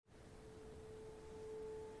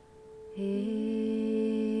Welcome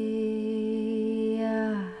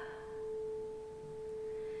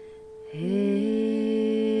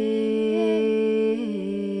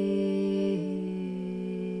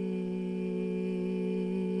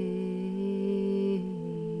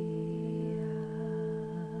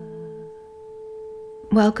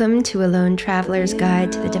to A Lone Traveler's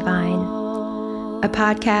Guide to the Divine, a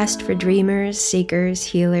podcast for dreamers, seekers,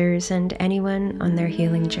 healers, and anyone on their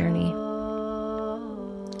healing journey.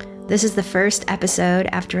 This is the first episode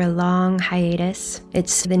after a long hiatus.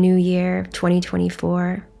 It's the new year,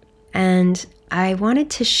 2024, and I wanted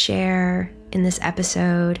to share in this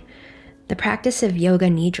episode the practice of Yoga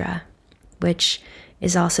Nidra, which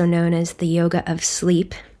is also known as the yoga of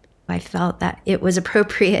sleep. I felt that it was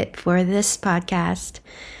appropriate for this podcast,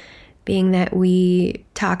 being that we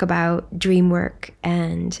talk about dream work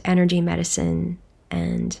and energy medicine,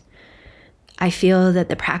 and I feel that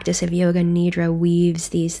the practice of Yoga Nidra weaves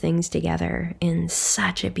these things together in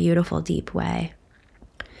such a beautiful, deep way.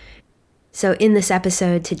 So in this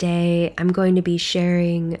episode today, I'm going to be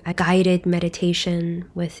sharing a guided meditation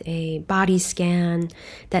with a body scan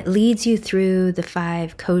that leads you through the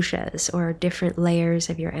 5 koshas, or different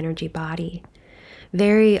layers of your energy body.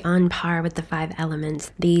 Very on par with the 5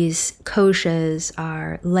 elements. These koshas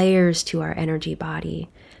are layers to our energy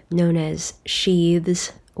body, known as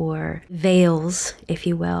sheaths or veils, if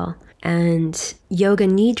you will. And Yoga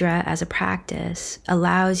Nidra as a practice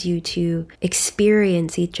allows you to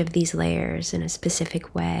experience each of these layers in a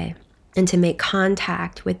specific way and to make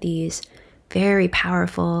contact with these very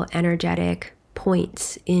powerful energetic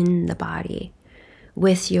points in the body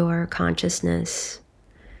with your consciousness.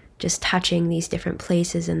 Just touching these different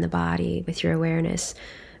places in the body with your awareness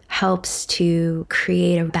helps to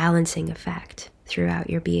create a balancing effect throughout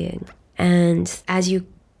your being. And as you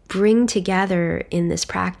bring together in this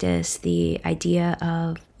practice the idea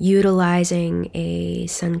of utilizing a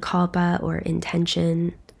sankalpa or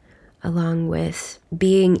intention, along with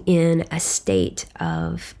being in a state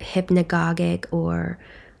of hypnagogic or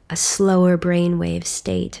a slower brainwave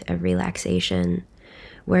state of relaxation,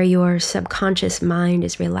 where your subconscious mind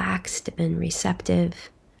is relaxed and receptive.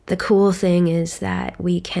 The cool thing is that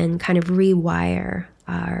we can kind of rewire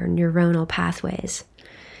our neuronal pathways.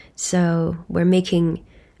 So we're making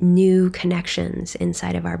new connections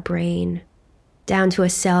inside of our brain. Down to a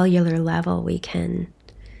cellular level, we can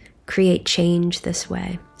create change this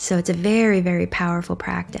way. So it's a very, very powerful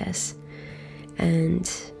practice,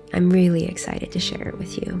 and I'm really excited to share it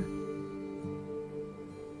with you.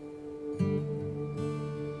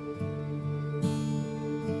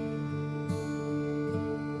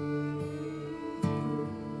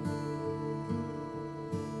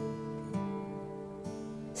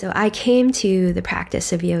 So I came to the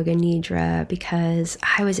practice of Yoga Nidra because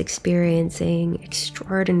I was experiencing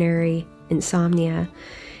extraordinary insomnia,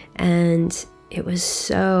 and it was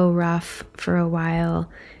so rough for a while,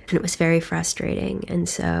 and it was very frustrating. And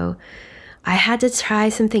so I had to try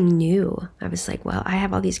something new. I was like, well, I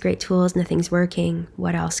have all these great tools, nothing's working.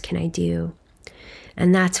 What else can I do?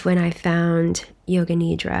 And that's when I found Yoga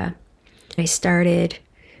Nidra. I started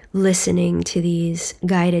listening to these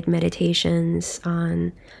guided meditations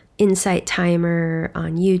on Insight Timer,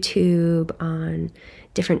 on YouTube, on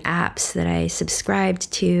different apps that I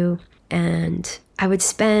subscribed to. And I would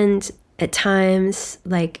spend at times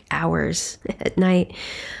like hours at night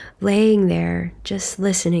laying there just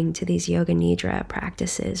listening to these Yoga Nidra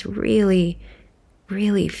practices, really,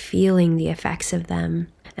 really feeling the effects of them.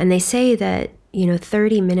 And they say that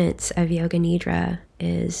 30 minutes of Yoga Nidra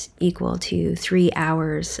is equal to 3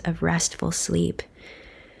 hours of restful sleep.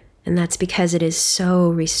 And that's because it is so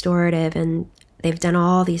restorative. And they've done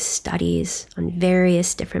all these studies on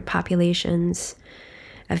various different populations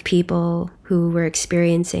of people who were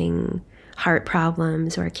experiencing heart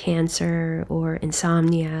problems or cancer or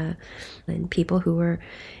insomnia, and people who were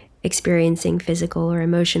experiencing physical or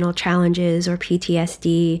emotional challenges or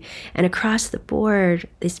PTSD. And across the board,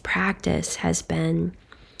 this practice has been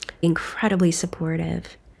incredibly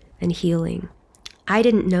supportive and healing. I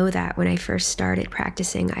didn't know that when I first started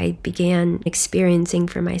practicing. I began experiencing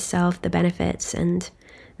for myself the benefits, and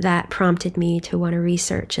that prompted me to want to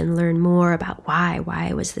research and learn more about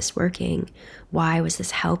why was this working? Why was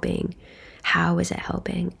this helping? How was it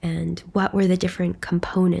helping? And what were the different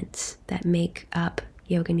components that make up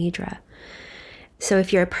Yoga Nidra? So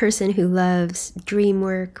if you're a person who loves dream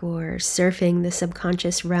work or surfing the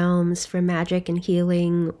subconscious realms for magic and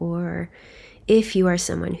healing, or if you are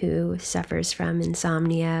someone who suffers from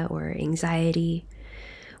insomnia or anxiety,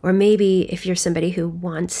 or maybe if you're somebody who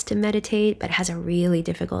wants to meditate but has a really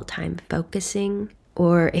difficult time focusing,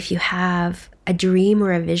 or if you have a dream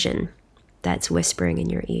or a vision that's whispering in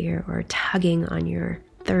your ear or tugging on your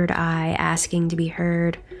third eye, asking to be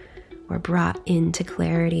heard or brought into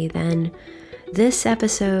clarity, then this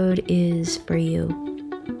episode is for you.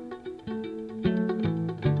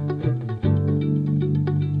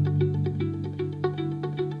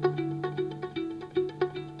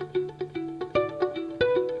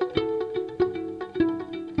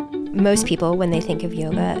 Most people, when they think of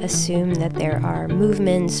yoga, assume that there are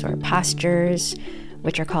movements or postures,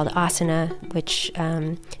 which are called asana, which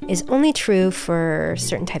is only true for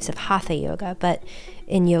certain types of hatha yoga. But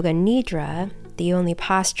in yoga nidra, the only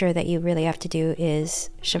posture that you really have to do is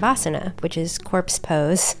shavasana, which is corpse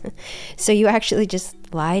pose. So you actually just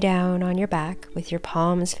lie down on your back with your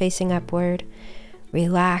palms facing upward,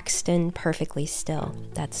 relaxed and perfectly still.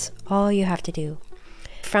 That's all you have to do.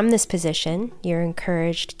 From this position, you're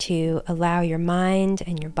encouraged to allow your mind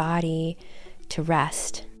and your body to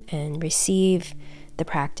rest and receive the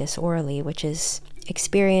practice orally, which is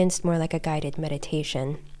experienced more like a guided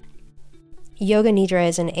meditation. Yoga Nidra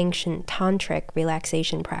is an ancient tantric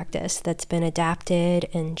relaxation practice that's been adapted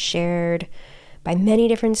and shared by many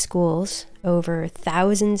different schools over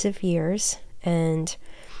thousands of years. And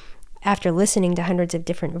after listening to hundreds of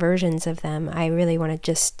different versions of them, I really want to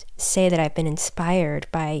just say that I've been inspired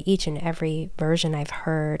by each and every version I've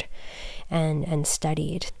heard and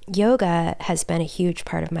studied. Yoga has been a huge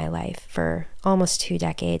part of my life for almost 2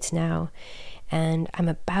 decades now, and I'm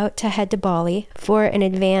about to head to Bali for an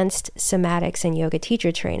advanced somatics and yoga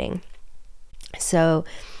teacher training. So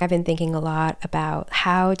I've been thinking a lot about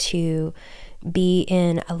how to be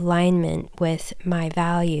in alignment with my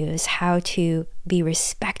values, how to be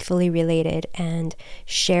respectfully related and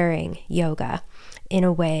sharing yoga in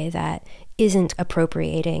a way that isn't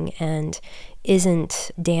appropriating and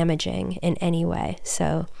isn't damaging in any way.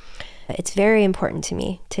 So it's very important to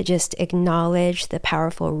me to just acknowledge the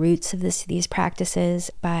powerful roots of these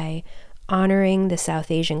practices by honoring the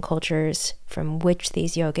South Asian cultures from which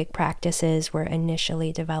these yogic practices were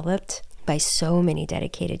initially developed by so many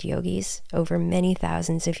dedicated yogis over many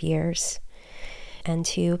thousands of years, and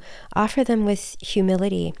to offer them with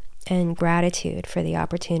humility and gratitude for the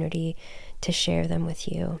opportunity to share them with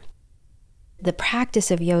you. The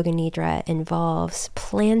practice of Yoga Nidra involves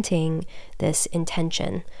planting this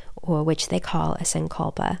intention, or which they call a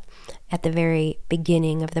sankalpa, at the very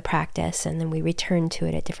beginning of the practice, and then we return to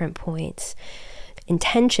it at different points.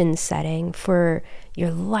 Intention setting for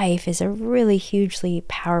your life is a really hugely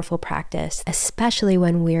powerful practice, especially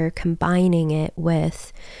when we're combining it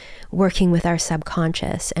with working with our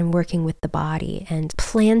subconscious and working with the body and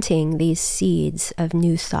planting these seeds of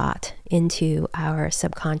new thought into our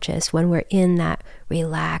subconscious. When we're in that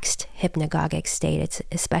relaxed hypnagogic state, it's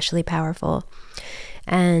especially powerful.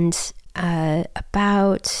 And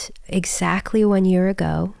about exactly 1 year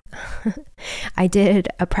ago, I did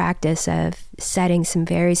a practice of setting some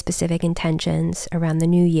very specific intentions around the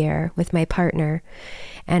new year with my partner.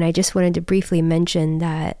 And I just wanted to briefly mention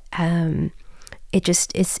that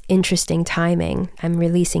it's interesting timing. I'm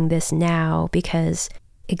releasing this now because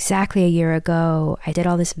exactly 1 year ago, I did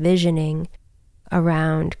all this visioning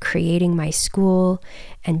around creating my school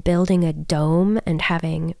and building a dome and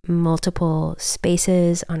having multiple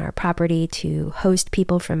spaces on our property to host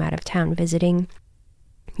people from out of town visiting,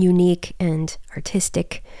 unique and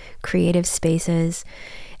artistic creative spaces.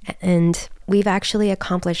 And we've actually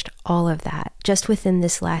accomplished all of that just within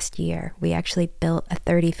this last year. We actually built a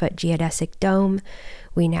 30-foot geodesic dome.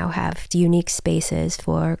 We now have unique spaces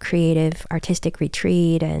for creative artistic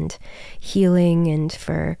retreat and healing, and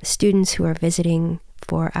for students who are visiting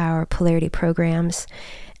for our polarity programs.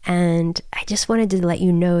 And I just wanted to let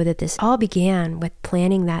you know that this all began with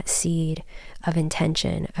planting that seed of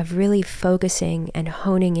intention, of really focusing and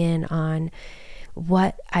honing in on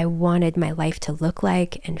what I wanted my life to look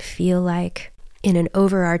like and feel like in an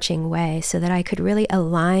overarching way, so that I could really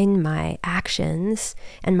align my actions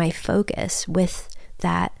and my focus with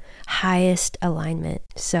that highest alignment.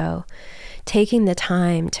 So taking the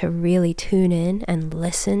time to really tune in and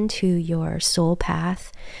listen to your soul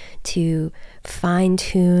path, to fine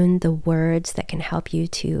tune the words that can help you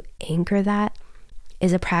to anchor that,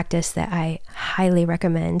 is a practice that I highly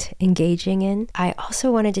recommend engaging in. I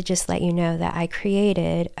also wanted to just let you know that I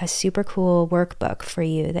created a super cool workbook for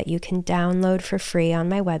you that you can download for free on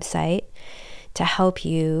my website to help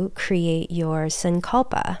you create your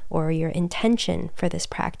sankalpa, or your intention for this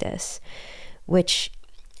practice, which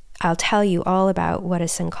I'll tell you all about what a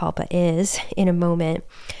sankalpa is in a moment,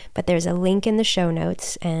 but there's a link in the show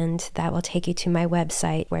notes, and that will take you to my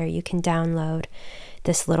website where you can download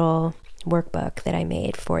this little workbook that I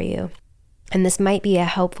made for you. And this might be a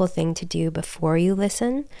helpful thing to do before you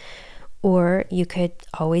listen, Or you could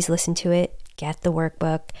always listen to it, get the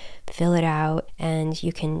workbook, fill it out, and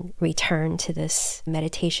you can return to this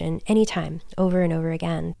meditation anytime, over and over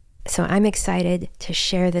again. So I'm excited to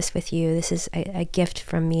share this with you. This is a gift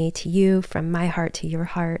from me to you, from my heart to your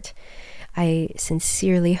heart. I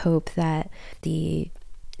sincerely hope that the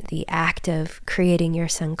act of creating your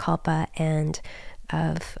sankalpa and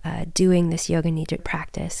of doing this Yoga Nidra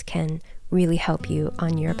practice can really help you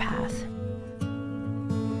on your path.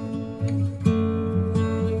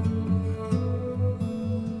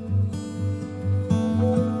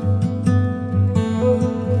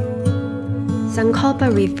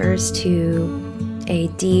 Sankalpa refers to a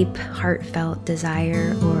deep, heartfelt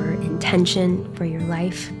desire or intention for your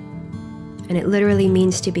life, and it literally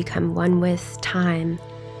means to become one with time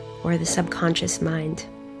or the subconscious mind.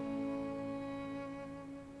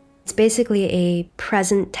 It's basically a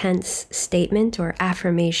present tense statement or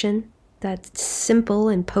affirmation that's simple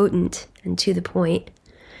and potent and to the point.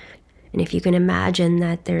 And if you can imagine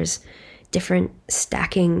that there's different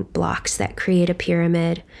stacking blocks that create a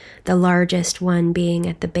pyramid, the largest one being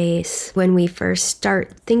at the base. When we first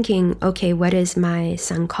start thinking, okay, what is my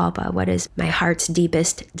sankalpa? What is my heart's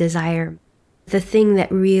deepest desire? The thing that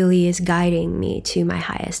really is guiding me to my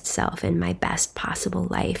highest self and my best possible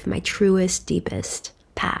life, my truest, deepest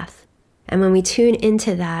path. And when we tune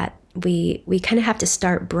into that, we kind of have to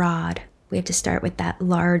start broad. We have to start with that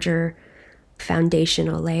larger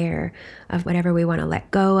foundational layer of whatever we want to let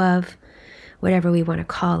go of, whatever we want to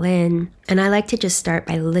call in. And I like to just start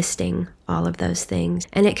by listing all of those things.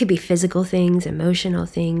 And it could be physical things, emotional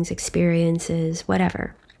things, experiences,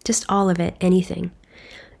 whatever. Just all of it, anything.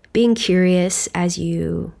 Being curious as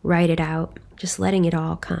you write it out, just letting it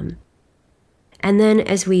all come. And then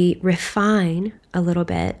as we refine a little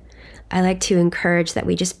bit, I like to encourage that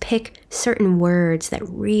we just pick certain words that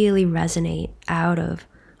really resonate out of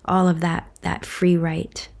all of that free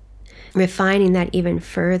write. Refining that even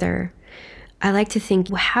further, I like to think,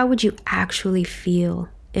 well, how would you actually feel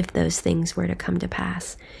if those things were to come to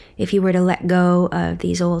pass? If you were to let go of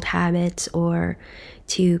these old habits or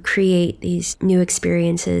to create these new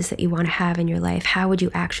experiences that you want to have in your life, how would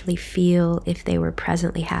you actually feel if they were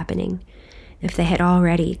presently happening, if they had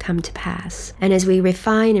already come to pass? And as we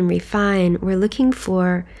refine and refine, we're looking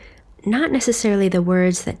for not necessarily the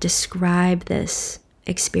words that describe this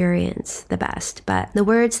experience the best, but the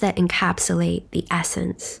words that encapsulate the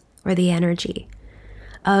essence or the energy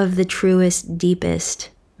of the truest, deepest,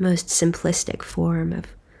 most simplistic form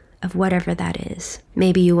of whatever that is.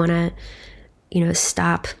 Maybe you want to,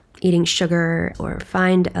 stop eating sugar or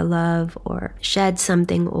find a love or shed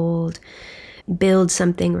something old, build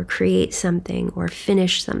something or create something or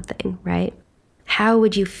finish something, right? How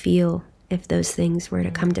would you feel if those things were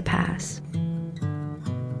to come to pass?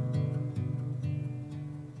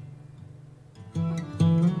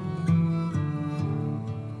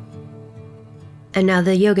 And now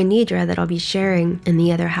the Yoga Nidra that I'll be sharing in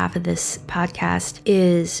the other half of this podcast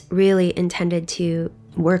is really intended to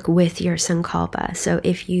work with your sankalpa. So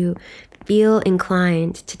if you feel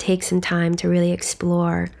inclined to take some time to really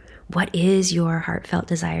explore what is your heartfelt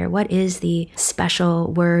desire, what is the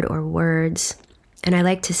special word or words, and I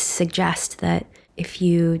like to suggest that if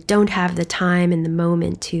you don't have the time and the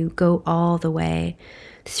moment to go all the way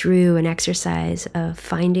through an exercise of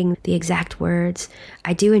finding the exact words,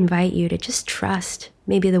 I do invite you to just trust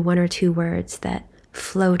maybe the one or two words that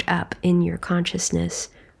float up in your consciousness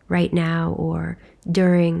right now or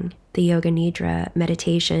during the Yoga Nidra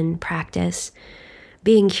meditation practice,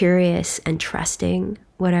 being curious and trusting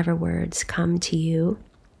whatever words come to you.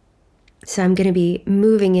 So I'm going to be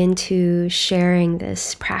moving into sharing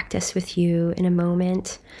this practice with you in a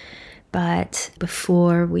moment. But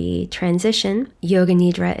before we transition, Yoga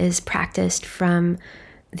Nidra is practiced from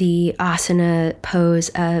the asana pose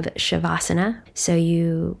of Shavasana. So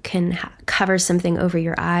you can cover something over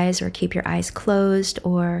your eyes or keep your eyes closed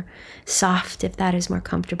or soft if that is more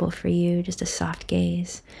comfortable for you, just a soft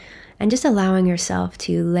gaze. And just allowing yourself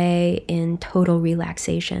to lay in total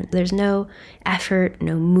relaxation. There's no effort,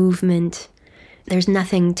 no movement. There's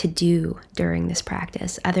nothing to do during this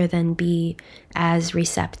practice other than be as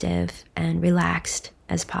receptive and relaxed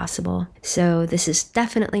as possible. So this is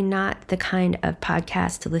definitely not the kind of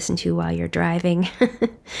podcast to listen to while you're driving.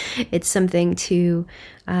 It's something to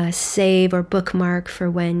save or bookmark for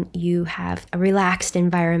when you have a relaxed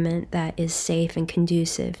environment that is safe and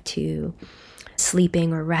conducive to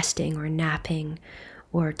sleeping or resting or napping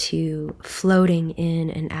or to floating in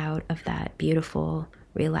and out of that beautiful,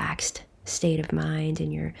 relaxed state of mind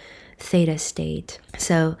in your theta state.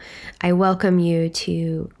 So I welcome you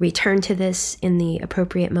to return to this in the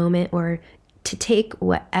appropriate moment or to take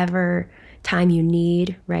whatever time you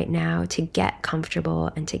need right now to get comfortable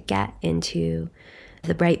and to get into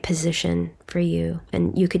the right position for you.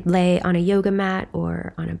 And you could lay on a yoga mat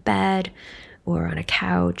or on a bed or on a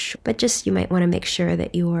couch, but just you might want to make sure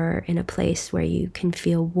that you're in a place where you can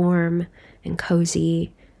feel warm and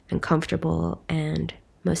cozy and comfortable and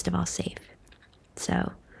most of all safe.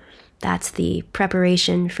 So that's the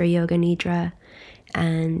preparation for Yoga Nidra.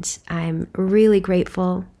 And I'm really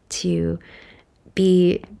grateful to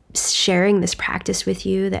be sharing this practice with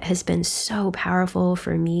you that has been so powerful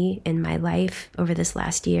for me in my life over this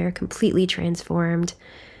last year, completely transformed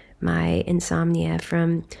my insomnia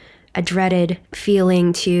from a dreaded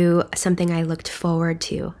feeling to something I looked forward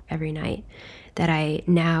to every night that I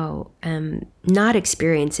now am not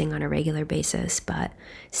experiencing on a regular basis, but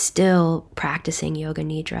still practicing Yoga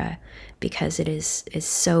Nidra because it is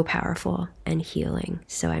so powerful and healing.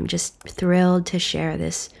 So I'm just thrilled to share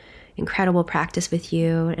this incredible practice with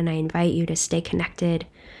you, and I invite you to stay connected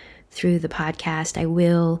through the podcast. I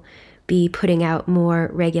will be putting out more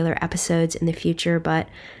regular episodes in the future, but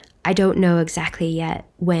I don't know exactly yet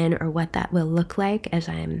when or what that will look like, as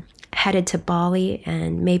I'm headed to Bali,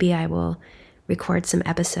 and maybe I will record some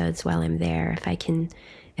episodes while I'm there. If I can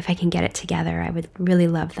get it together, I would really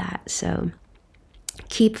love that. So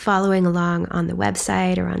keep following along on the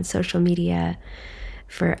website or on social media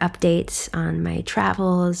for updates on my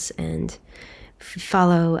travels, and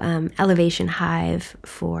follow Elevation Hive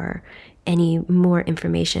for any more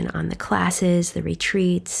information on the classes, the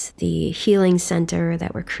retreats, the healing center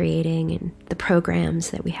that we're creating, and the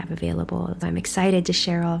programs that we have available. I'm excited to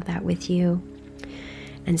share all of that with you.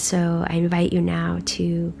 And so I invite you now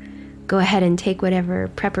to go ahead and take whatever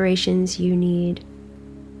preparations you need.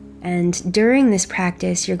 And during this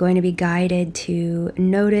practice, you're going to be guided to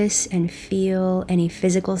notice and feel any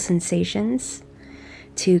physical sensations,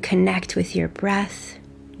 to connect with your breath,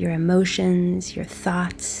 your emotions, your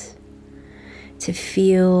thoughts, to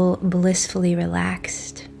feel blissfully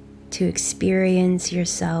relaxed, to experience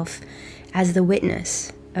yourself as the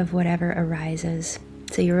witness of whatever arises.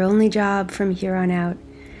 So your only job from here on out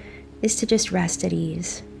is to just rest at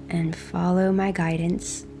ease and follow my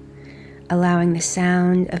guidance, allowing the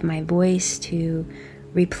sound of my voice to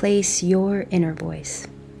replace your inner voice.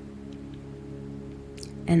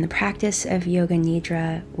 And the practice of Yoga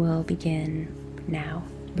Nidra will begin now.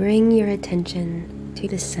 Bring your attention to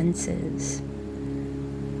the senses,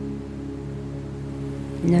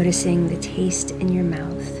 noticing the taste in your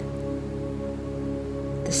mouth,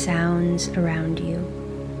 the sounds around you,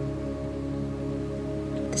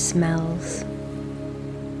 the smells,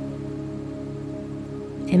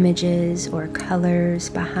 images or colors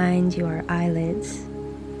behind your eyelids,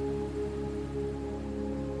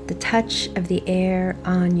 the touch of the air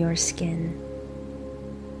on your skin,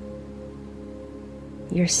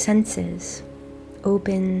 your senses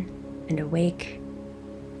open and awake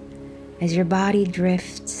as your body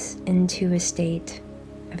drifts into a state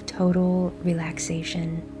of total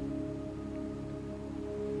relaxation.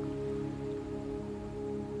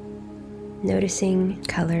 Noticing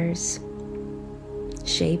colors,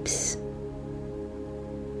 shapes,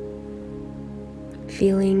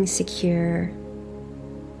 feeling secure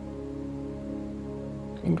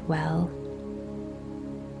and well.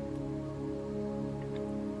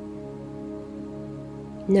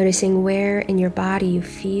 Noticing where in your body you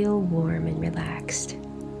feel warm and relaxed.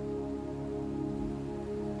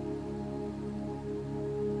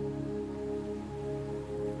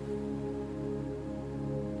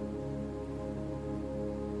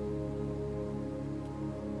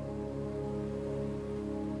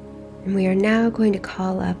 And we are now going to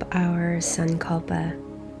call up our Sankalpa,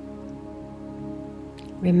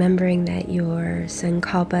 remembering that your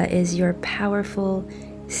Sankalpa is your powerful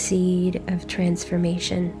seed of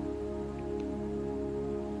transformation.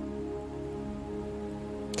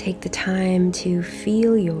 Take the time to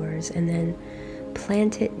feel yours and then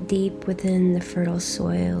plant it deep within the fertile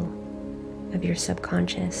soil of your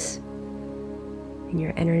subconscious, in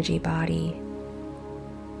your energy body.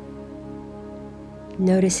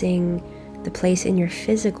 Noticing the place in your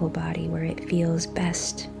physical body where it feels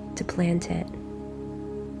best to plant it.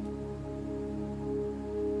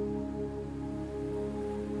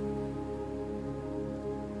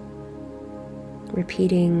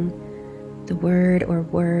 Repeating the word or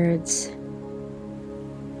words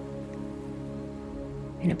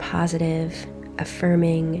in a positive,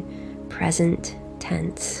 affirming, present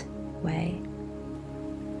tense way.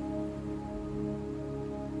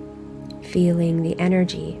 Feeling the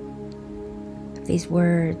energy of these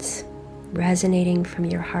words resonating from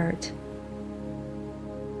your heart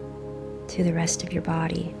to the rest of your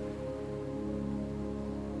body.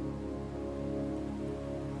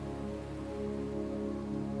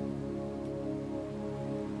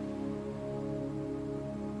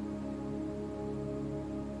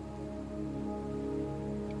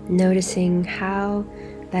 noticing how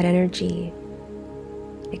that energy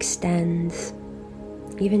extends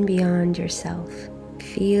even beyond yourself,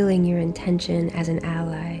 feeling your intention as an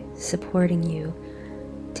ally, supporting you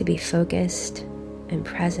to be focused and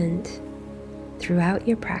present throughout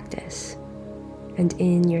your practice and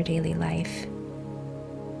in your daily life.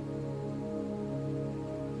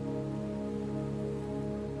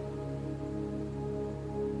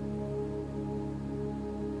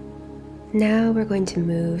 Now we're going to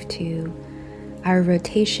move to our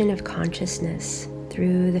rotation of consciousness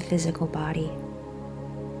through the physical body.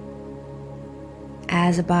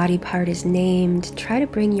 As a body part is named, try to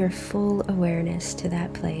bring your full awareness to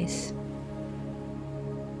that place.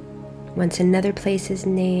 Once another place is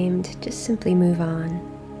named, just simply move on.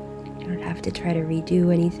 You don't have to try to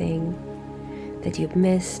redo anything that you've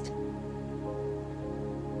missed.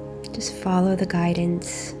 Just follow the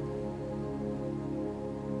guidance.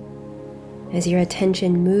 As your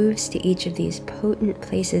attention moves to each of these potent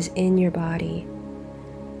places in your body,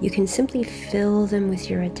 you can simply fill them with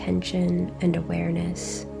your attention and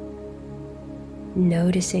awareness,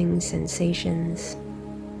 noticing sensations.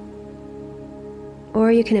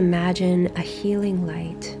 Or you can imagine a healing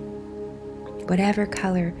light, whatever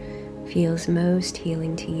color feels most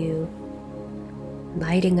healing to you,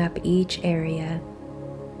 lighting up each area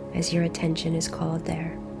as your attention is called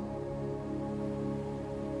there.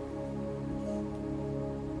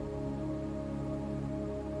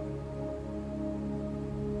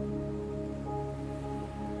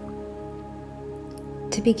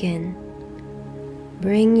 To begin,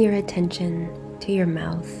 bring your attention to your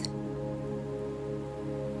mouth.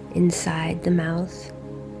 Inside the mouth,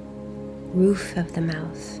 roof of the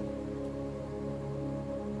mouth,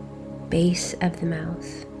 base of the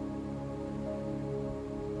mouth,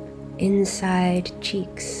 inside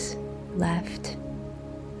cheeks, left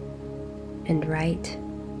and right,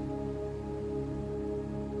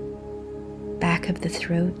 back of the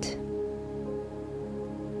throat,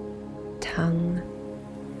 tongue,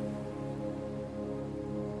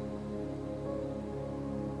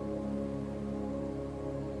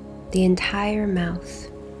 the entire mouth,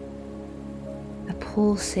 a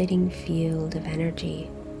pulsating field of energy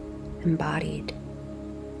embodied.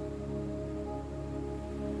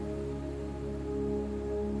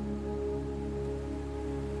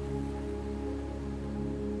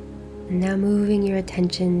 And now moving your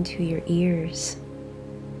attention to your ears,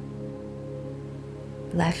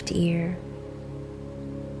 left ear,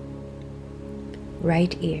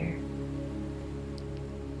 right ear.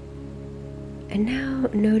 And now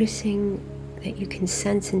noticing that you can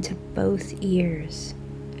sense into both ears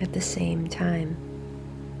at the same time.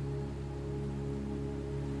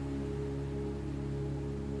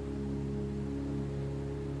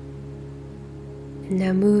 And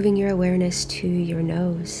now moving your awareness to your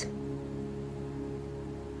nose,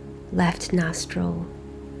 left nostril,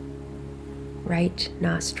 right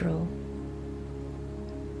nostril.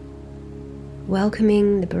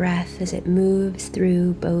 Welcoming the breath as it moves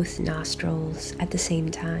through both nostrils at the same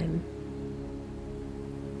time.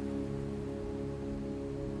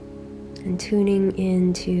 And tuning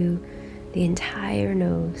into the entire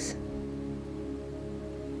nose.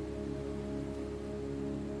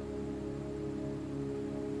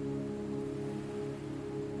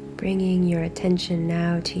 Bringing your attention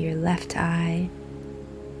now to your left eye,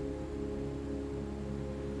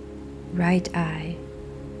 right eye,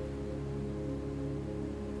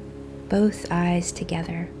 both eyes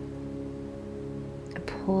together, a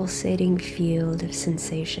pulsating field of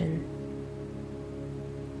sensation.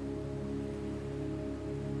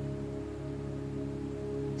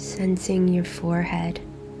 Sensing your forehead,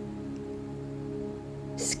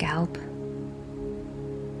 scalp,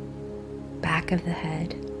 back of the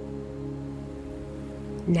head,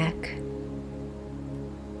 neck,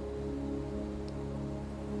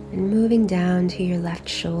 and moving down to your left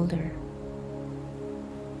shoulder,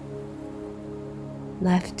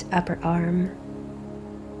 left upper arm,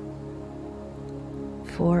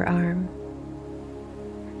 forearm,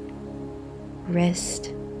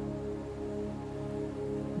 wrist,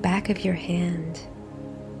 back of your hand,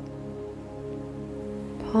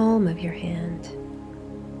 palm of your hand,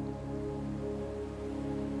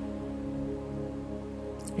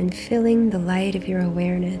 and filling the light of your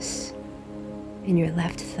awareness in your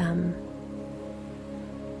left thumb,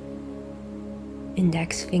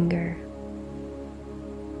 index finger,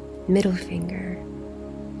 middle finger,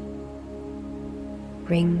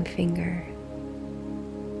 ring finger,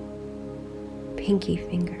 pinky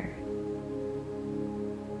finger.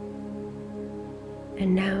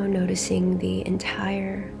 And now noticing the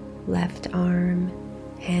entire left arm,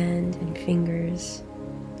 hand, and fingers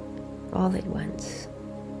all at once.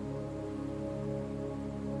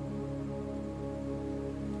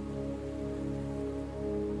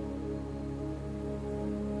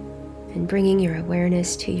 And bringing your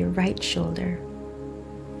awareness to your right shoulder,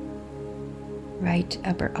 right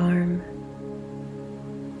upper arm,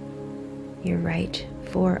 your right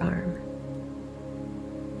forearm,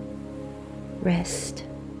 wrist,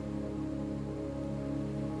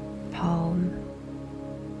 palm,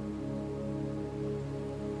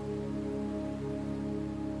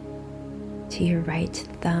 to your right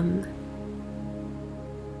thumb,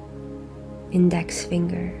 index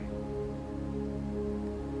finger,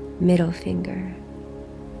 middle finger,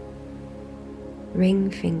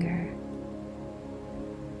 ring finger,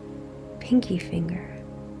 pinky finger.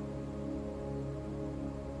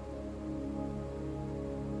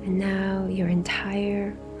 And now your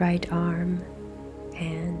entire right arm,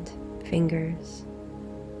 hand, fingers.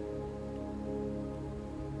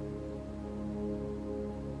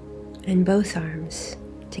 And both arms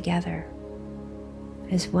together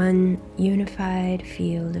as one unified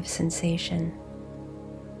field of sensation.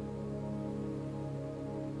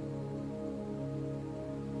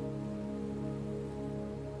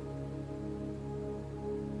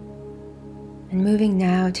 And moving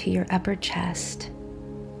now to your upper chest,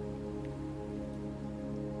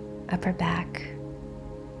 upper back,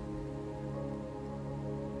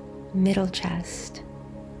 middle chest,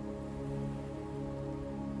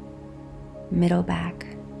 middle back,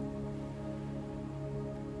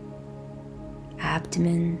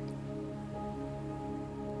 abdomen,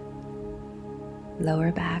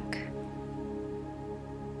 lower back,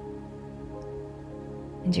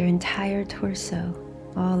 and your entire torso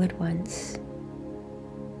all at once.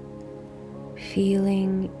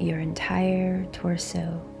 Feeling your entire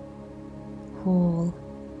torso whole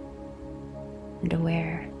and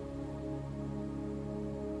aware.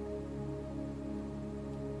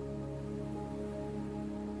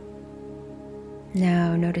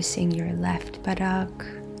 Now noticing your left buttock,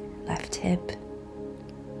 left hip,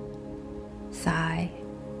 thigh,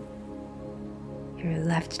 your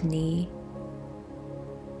left knee,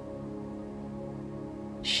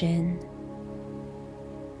 shin,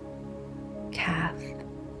 calf,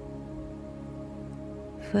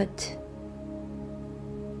 foot,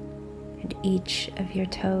 and each of your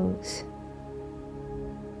toes.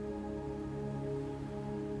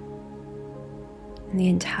 And the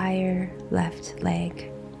entire left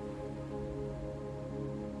leg.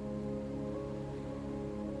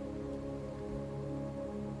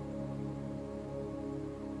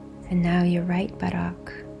 And now your right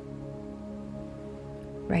buttock,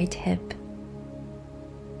 right hip,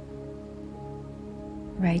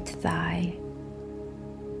 right thigh,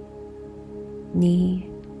 knee,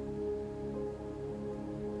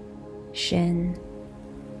 shin,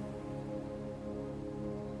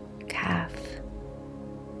 calf,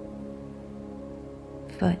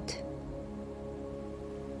 foot,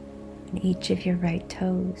 and each of your right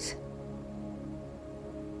toes.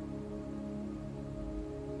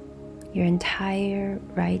 Your entire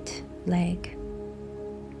right leg.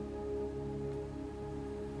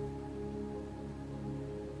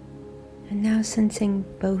 And now sensing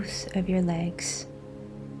both of your legs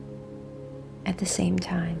at the same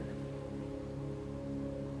time.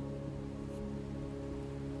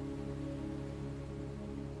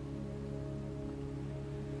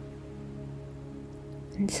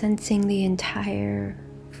 And sensing the entire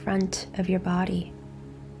front of your body,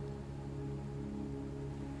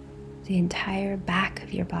 the entire back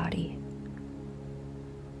of your body.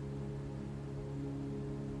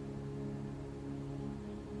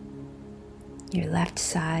 Your left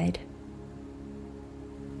side,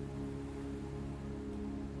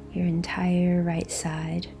 your entire right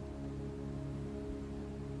side,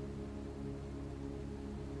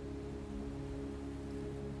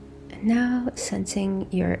 and now sensing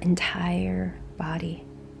your entire body.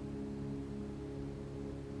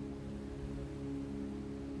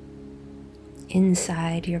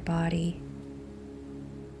 Inside your body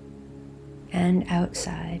and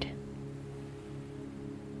outside.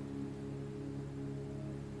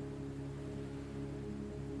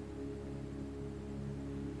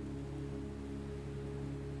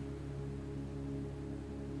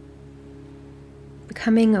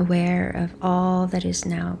 Becoming aware of all that is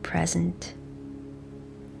now present.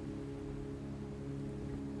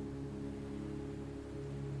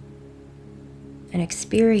 And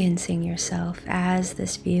experiencing yourself as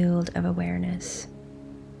this field of awareness.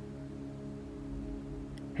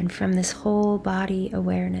 And from this whole body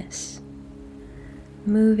awareness,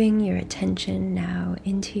 moving your attention now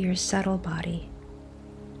into your subtle body.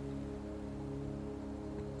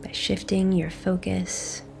 The by shifting your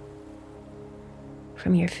focus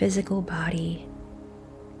from your physical body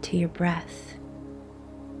to your breath.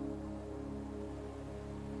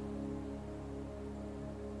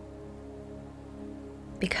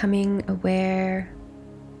 Becoming aware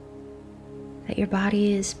that your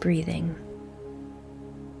body is breathing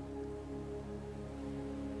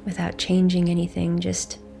without changing anything,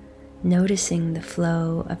 just noticing the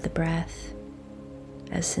flow of the breath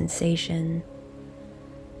as sensation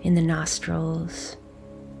in the nostrils,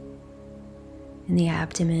 in the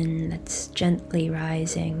abdomen that's gently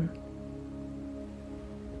rising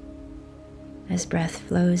as breath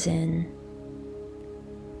flows in,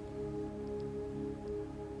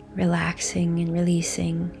 relaxing and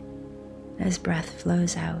releasing as breath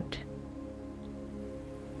flows out.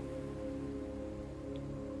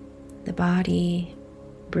 The body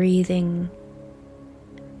breathing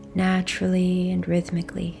naturally and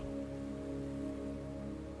rhythmically.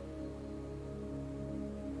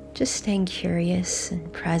 Just staying curious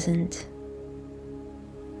and present,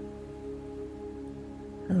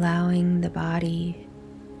 allowing the body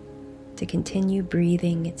to continue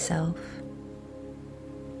breathing itself.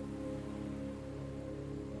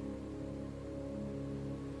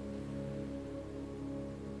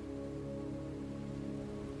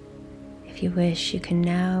 If you wish, you can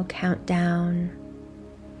now count down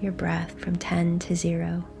your breath from 10 to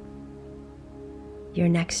 0. Your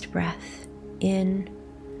next breath in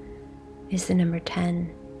is the number 10.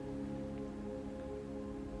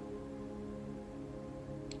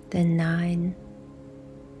 Then 9,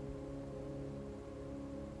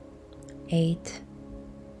 8,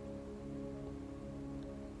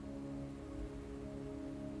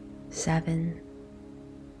 7,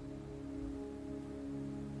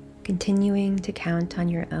 continuing to count on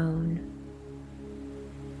your own.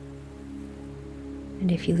 And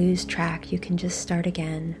if you lose track, you can just start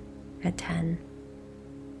again at 10.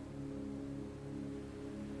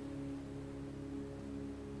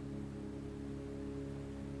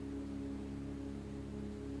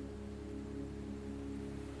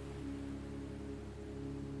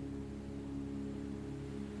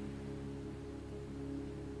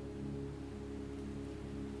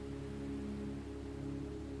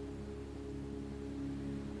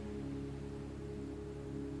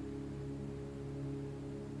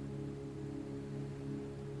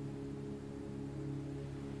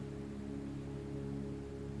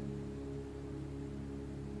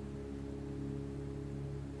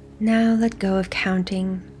 Now let go of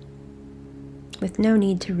counting with no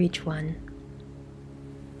need to reach 1.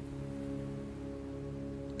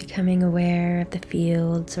 Becoming aware of the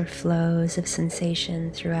fields or flows of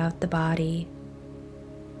sensation throughout the body,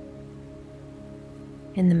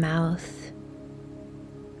 in the mouth,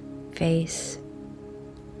 face,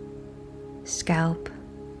 scalp,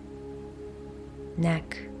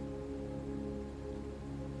 neck,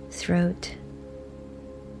 throat,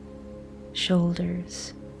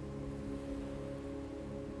 shoulders,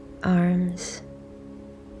 arms,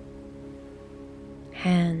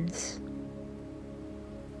 hands,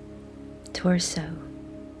 torso,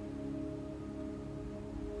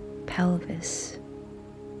 pelvis,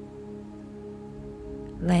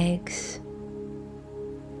 legs,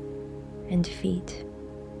 and feet.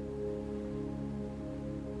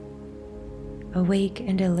 Awake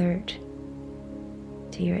and alert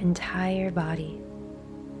to your entire body.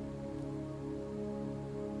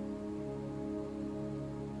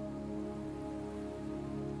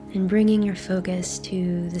 And bringing your focus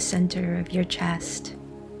to the center of your chest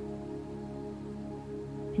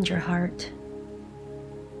and your heart,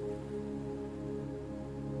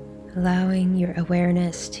 allowing your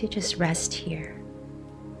awareness to just rest here.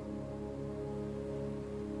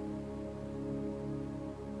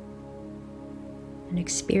 And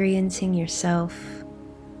experiencing yourself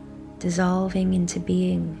dissolving into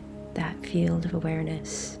being that field of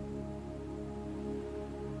awareness.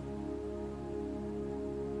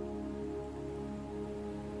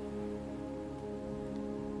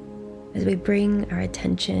 As we bring our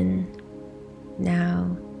attention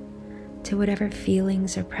now to whatever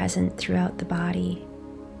feelings are present throughout the body,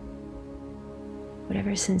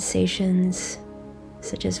 whatever sensations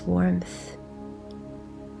such as warmth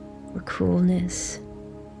or coolness,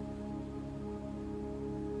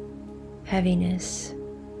 heaviness,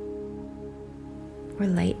 or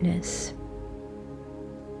lightness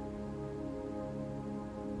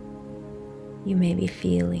you may be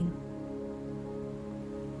feeling.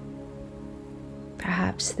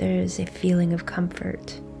 Perhaps there's a feeling of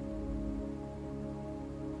comfort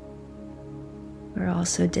or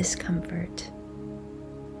also discomfort.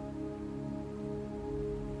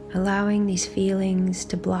 allowing these feelings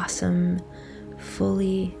to blossom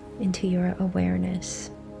fully into your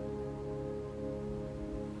awareness.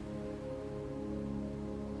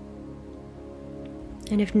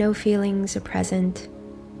 And if no feelings are present,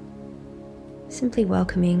 simply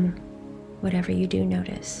welcoming whatever you do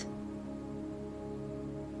notice.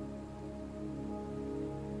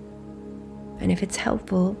 And if it's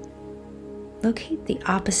helpful, locate the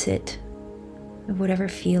opposite of whatever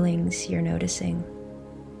feelings you're noticing.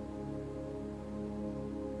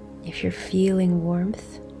 If you're feeling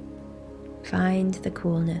warmth, find the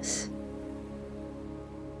coolness.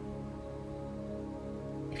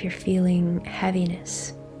 If you're feeling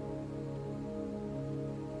heaviness,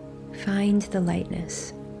 find the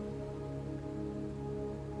lightness.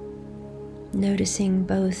 Noticing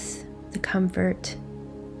both the comfort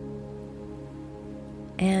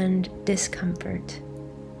and discomfort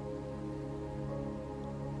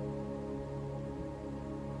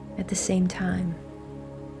at the same time.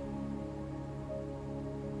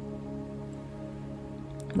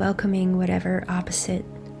 Welcoming whatever opposite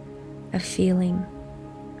of feeling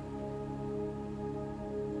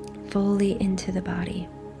fully into the body.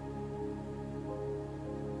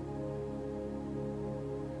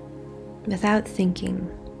 Without thinking,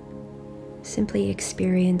 simply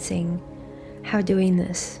experiencing how doing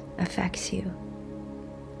this affects you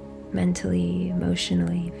mentally,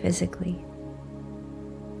 emotionally, physically.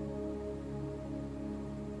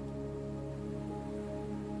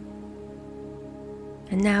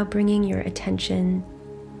 And now bringing your attention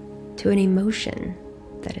to an emotion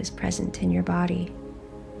that is present in your body.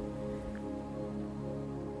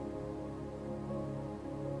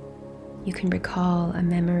 You can recall a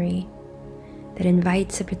memory that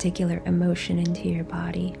invites a particular emotion into your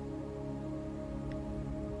body,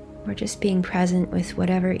 or just being present with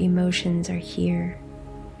whatever emotions are here.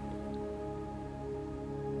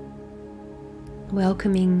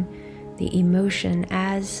 Welcoming the emotion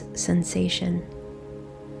as sensation,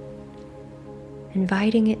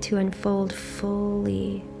 inviting it to unfold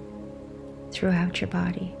fully throughout your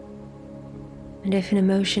body. And if an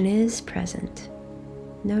emotion is present,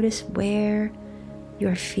 notice where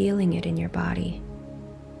you're feeling it in your body,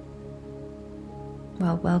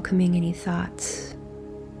 while welcoming any thoughts,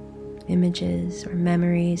 images, or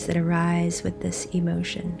memories that arise with this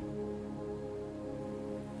emotion.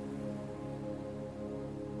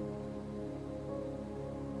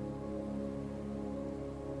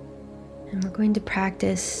 And we're going to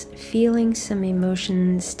practice feeling some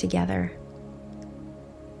emotions together,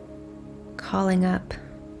 calling up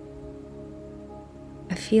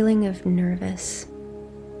a feeling of nervous.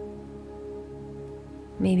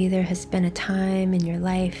 Maybe there has been a time in your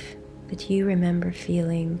life that you remember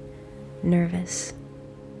feeling nervous,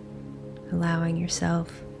 allowing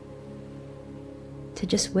yourself to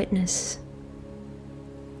just witness.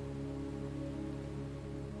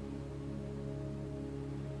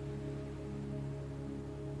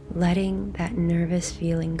 Letting that nervous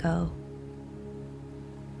feeling go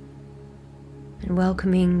and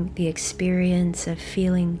welcoming the experience of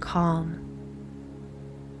feeling calm.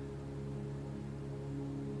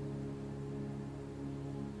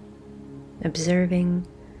 Observing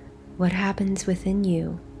what happens within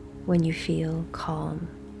you when you feel calm.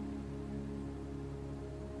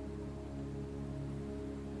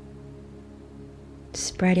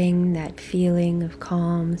 Spreading that feeling of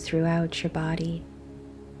calm throughout your body.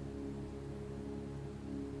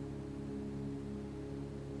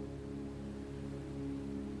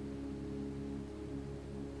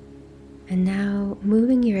 And now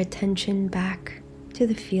moving your attention back to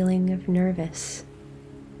the feeling of nervous.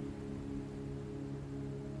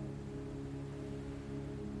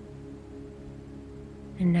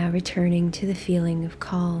 And now returning to the feeling of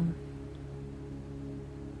calm.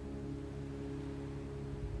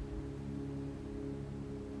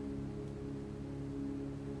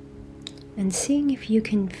 And seeing if you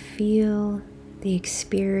can feel the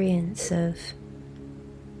experience of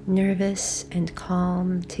nervous and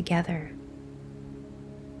calm together.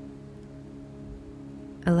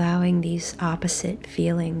 Allowing these opposite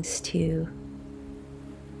feelings to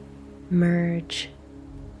merge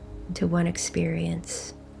into one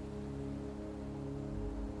experience.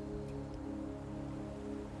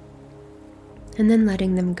 And then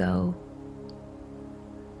letting them go,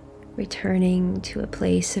 returning to a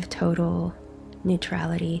place of total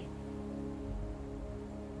neutrality.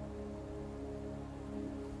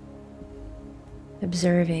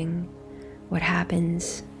 Observing what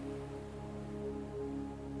happens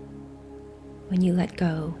when you let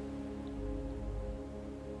go.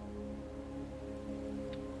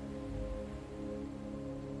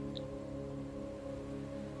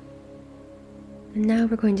 And now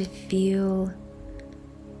we're going to feel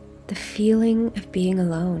the feeling of being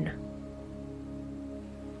alone.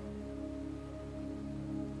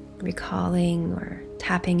 Recalling or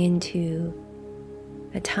tapping into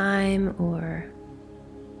a time or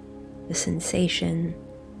the sensation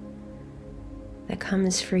that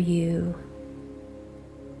comes for you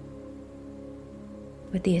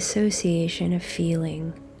with the association of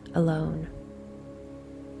feeling alone.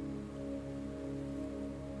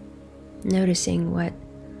 Noticing what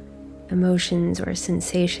emotions or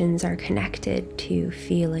sensations are connected to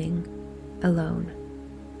feeling alone.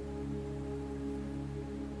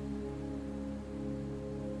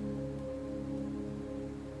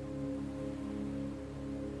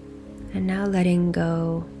 And now letting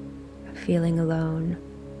go of feeling alone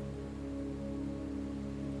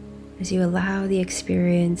as you allow the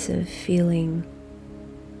experience of feeling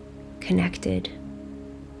connected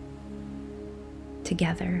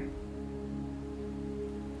together.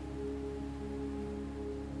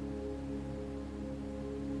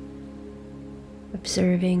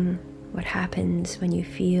 Observing what happens when you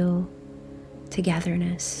feel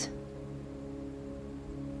togetherness,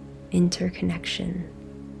 interconnection.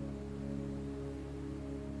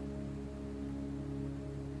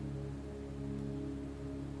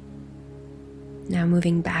 Now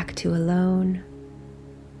moving back to alone.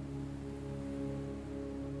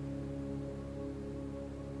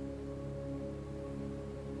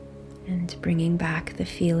 And bringing back the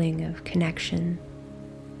feeling of connection.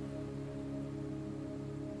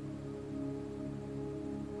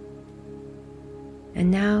 And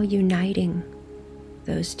now uniting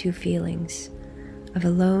those two feelings of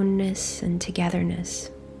aloneness and togetherness.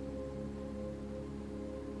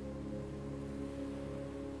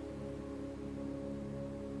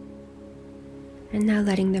 And now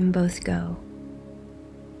letting them both go.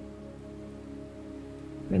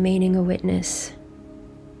 Remaining a witness,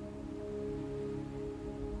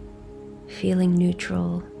 feeling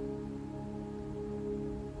neutral,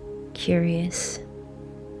 curious,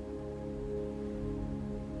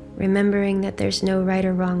 remembering that there's no right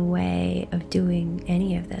or wrong way of doing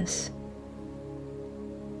any of this.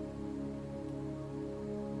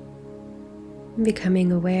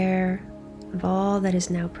 Becoming aware of all that is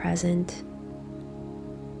now present,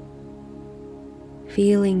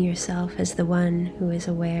 feeling yourself as the one who is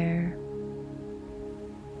aware,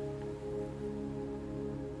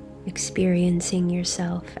 experiencing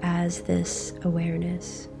yourself as this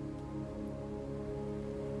awareness.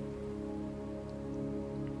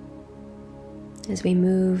 As we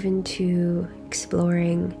move into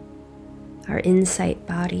exploring our insight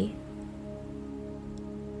body,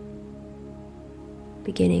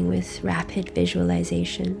 beginning with rapid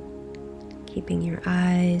visualization, keeping your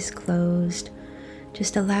eyes closed,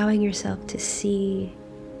 just allowing yourself to see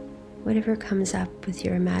whatever comes up with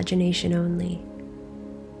your imagination only,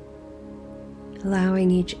 allowing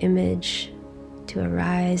each image to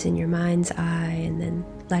arise in your mind's eye and then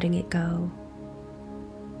letting it go.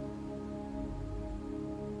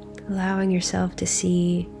 Allowing yourself to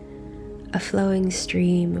see a flowing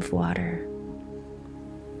stream of water,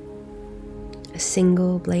 a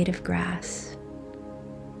single blade of grass,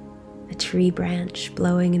 a tree branch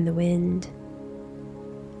blowing in the wind,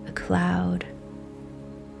 a cloud,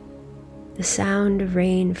 the sound of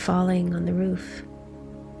rain falling on the roof,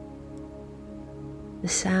 the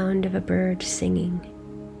sound of a bird singing,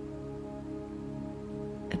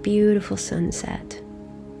 a beautiful sunset,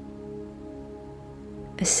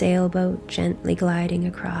 a sailboat gently gliding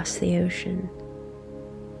across the ocean,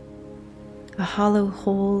 a hollow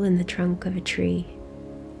hole in the trunk of a tree,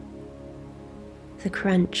 the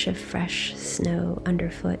crunch of fresh snow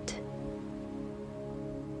underfoot,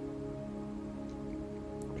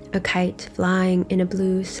 a kite flying in a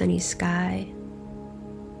blue sunny sky,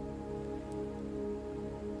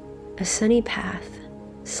 a sunny path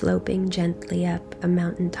sloping gently up a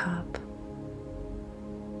mountaintop.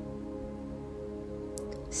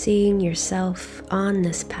 Seeing yourself on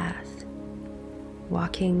this path,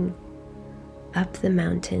 walking up the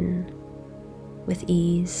mountain with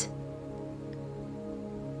ease.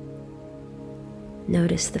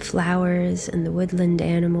 Notice the flowers and the woodland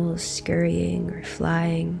animals scurrying or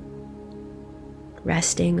flying,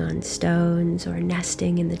 resting on stones or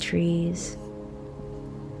nesting in the trees.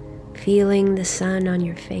 Feeling the sun on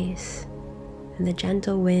your face and the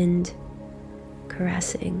gentle wind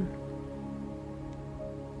caressing.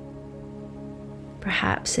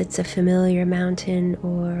 Perhaps it's a familiar mountain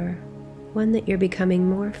or one that you're becoming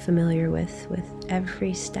more familiar with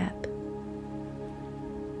every step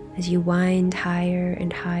as you wind higher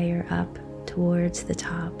and higher up towards the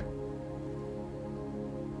top.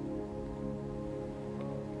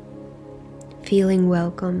 feeling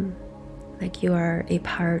welcome, like you are a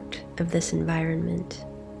part of this environment.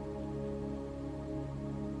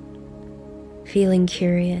 Feeling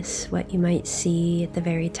curious what you might see at the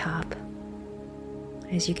very top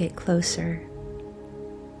as you get closer.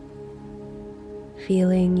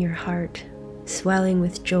 Feeling your heart swelling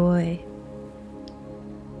with joy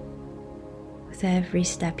with every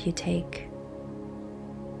step you take.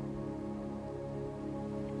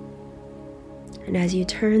 And as you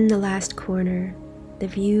turn the last corner, the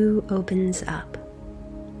view opens up.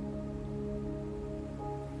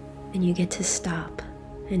 And you get to stop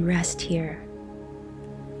and rest here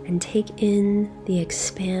and take in the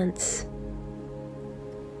expanse,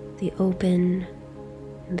 the open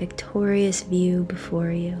and victorious view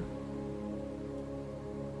before you.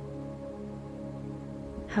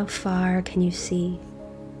 How far can you see?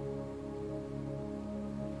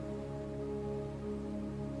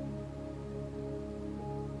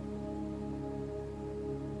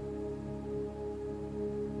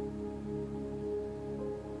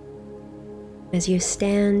 As you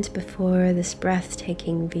stand before this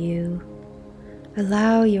breathtaking view,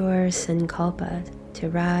 allow your sankalpa to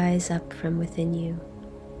rise up from within you,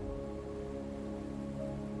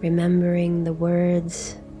 remembering the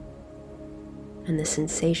words and the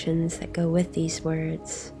sensations that go with these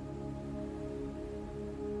words,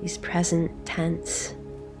 these present tense,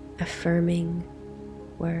 affirming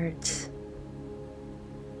words,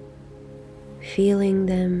 feeling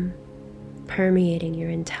them permeating your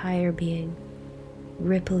entire being,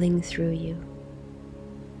 rippling through you.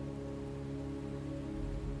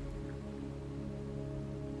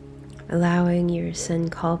 Allowing your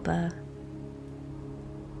sankalpa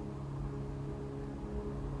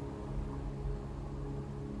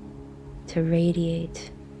to radiate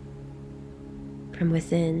from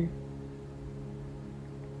within,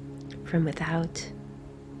 from without.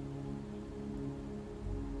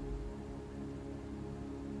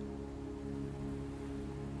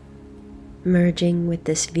 Merging with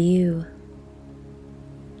this view,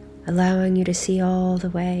 allowing you to see all the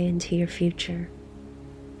way into your future,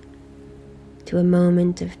 to a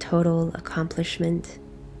moment of total accomplishment,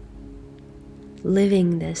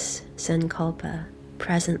 living this sankalpa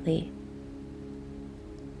presently.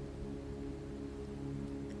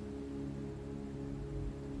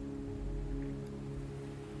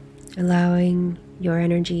 Allowing your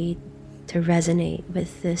energy to resonate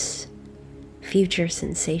with this future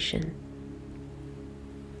sensation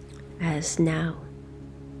as now.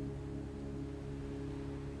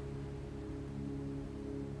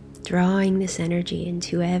 Drawing this energy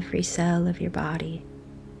into every cell of your body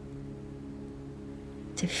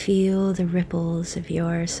to feel the ripples of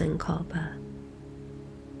your sankalpa.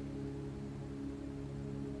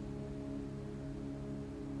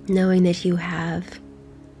 Knowing that you have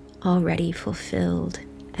already fulfilled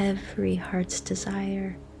every heart's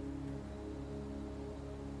desire.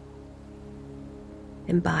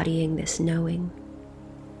 Embodying this knowing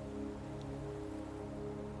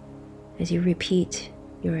as you repeat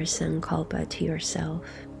your sankalpa to yourself,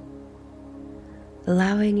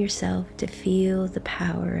 allowing yourself to feel the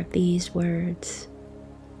power of these words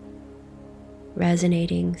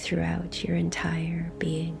resonating throughout your entire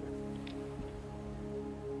being.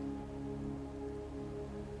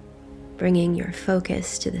 Bringing your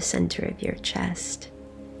focus to the center of your chest,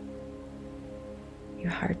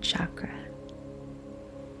 your heart chakra,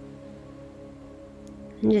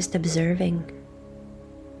 and just observing,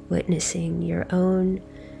 witnessing your own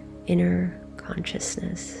inner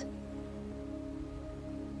consciousness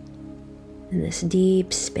in this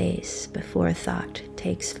deep space before thought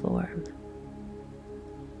takes form.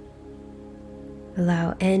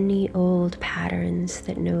 Allow any old patterns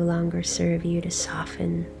that no longer serve you to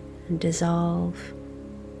soften and dissolve.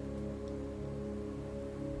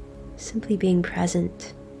 Simply being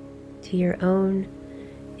present to your own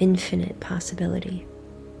infinite possibility.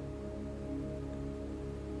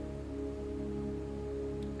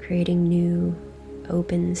 Creating new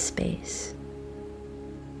open space.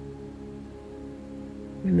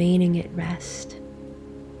 Remaining at rest.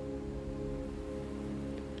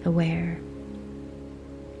 Aware.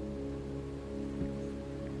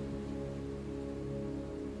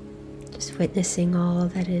 Just witnessing all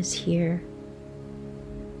that is here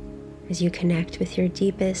as you connect with your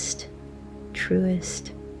deepest,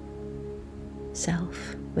 truest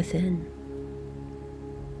self within.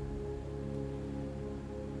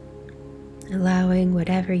 Allowing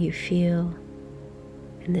whatever you feel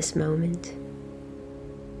in this moment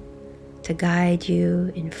to guide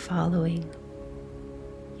you in following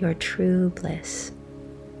your true bliss.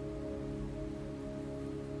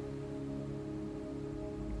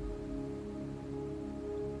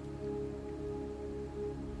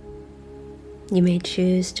 You may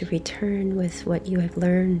choose to return with what you have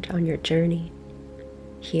learned on your journey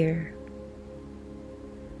here,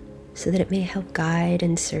 so that it may help guide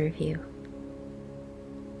and serve you.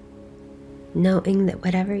 Knowing that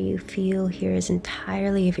whatever you feel here is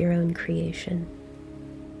entirely of your own creation,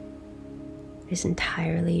 is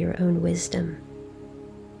entirely your own wisdom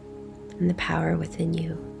and the power within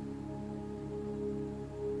you.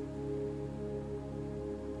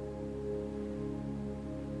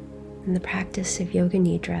 And the practice of Yoga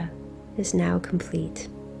Nidra is now complete.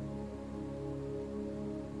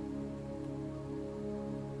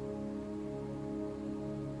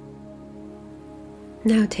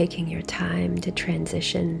 Now taking your time to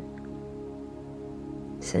transition,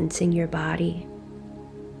 sensing your body,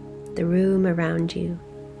 the room around you,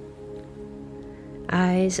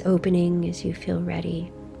 eyes opening as you feel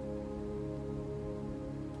ready,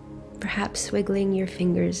 perhaps wiggling your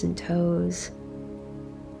fingers and toes,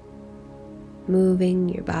 moving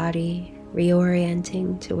your body,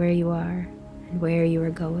 reorienting to where you are and where you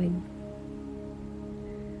are going.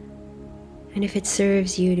 And if it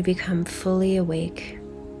serves you to become fully awake,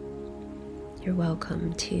 you're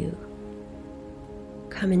welcome to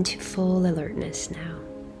come into full alertness now,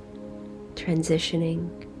 transitioning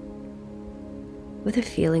with a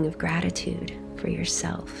feeling of gratitude for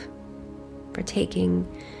yourself, for taking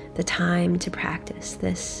the time to practice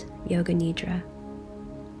this Yoga Nidra.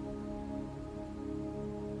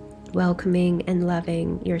 Welcoming and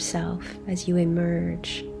loving yourself as you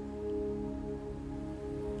emerge,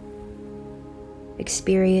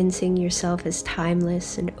 experiencing yourself as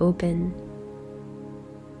timeless and open,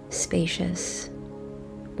 spacious,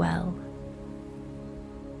 well,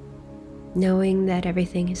 knowing that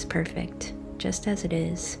everything is perfect just as it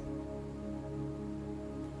is,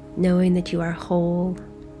 knowing that you are whole,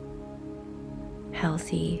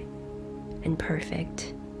 healthy, and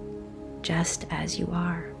perfect just as you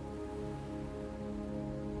are.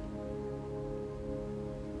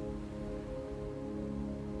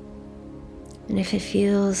 And if it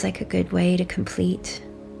feels like a good way to complete,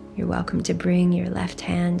 you're welcome to bring your left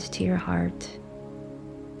hand to your heart,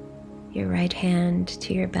 your right hand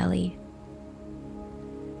to your belly,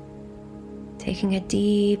 taking a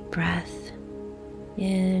deep breath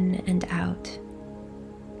in and out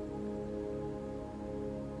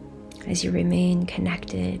as you remain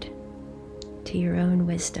connected to your own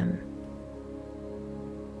wisdom.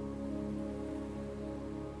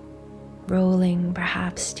 Rolling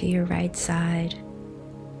perhaps to your right side,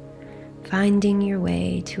 finding your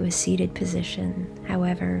way to a seated position,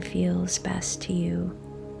 however feels best to you.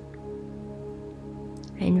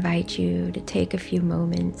 I invite you to take a few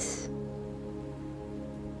moments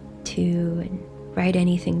to write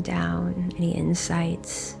anything down, any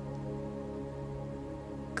insights,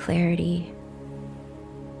 clarity,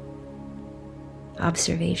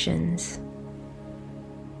 observations.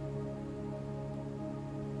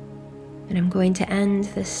 And I'm going to end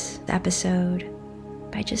this episode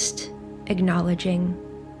by just acknowledging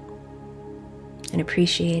and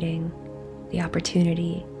appreciating the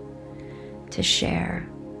opportunity to share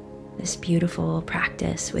this beautiful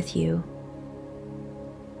practice with you,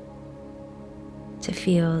 to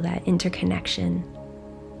feel that interconnection,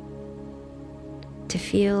 to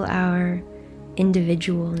feel our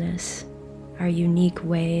individualness, our unique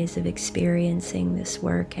ways of experiencing this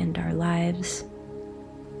work and our lives,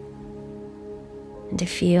 and to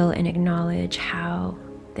feel and acknowledge how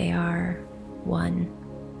they are one.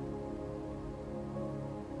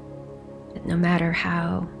 That no matter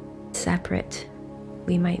how separate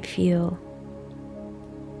we might feel,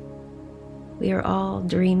 we are all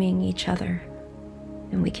dreaming each other,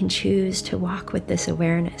 and we can choose to walk with this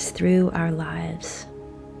awareness through our lives,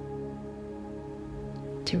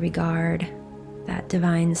 to regard that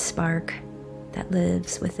divine spark that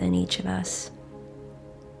lives within each of us.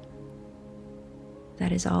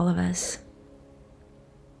 That is all of us.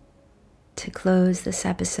 To close this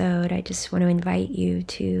episode, I just want to invite you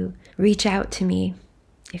to reach out to me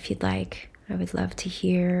if you'd like. I would love to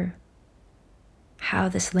hear how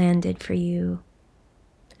this landed for you.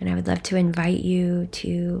 And I would love to invite you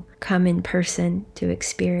to come in person to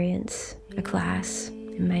experience a class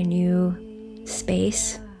in my new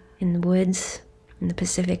space in the woods, in the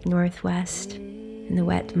Pacific Northwest, in the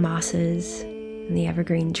wet mosses and the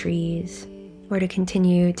evergreen trees, or to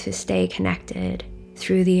continue to stay connected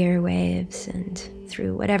through the airwaves and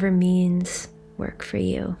through whatever means work for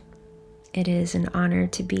you. It is an honor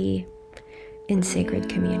to be in sacred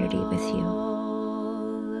community with you.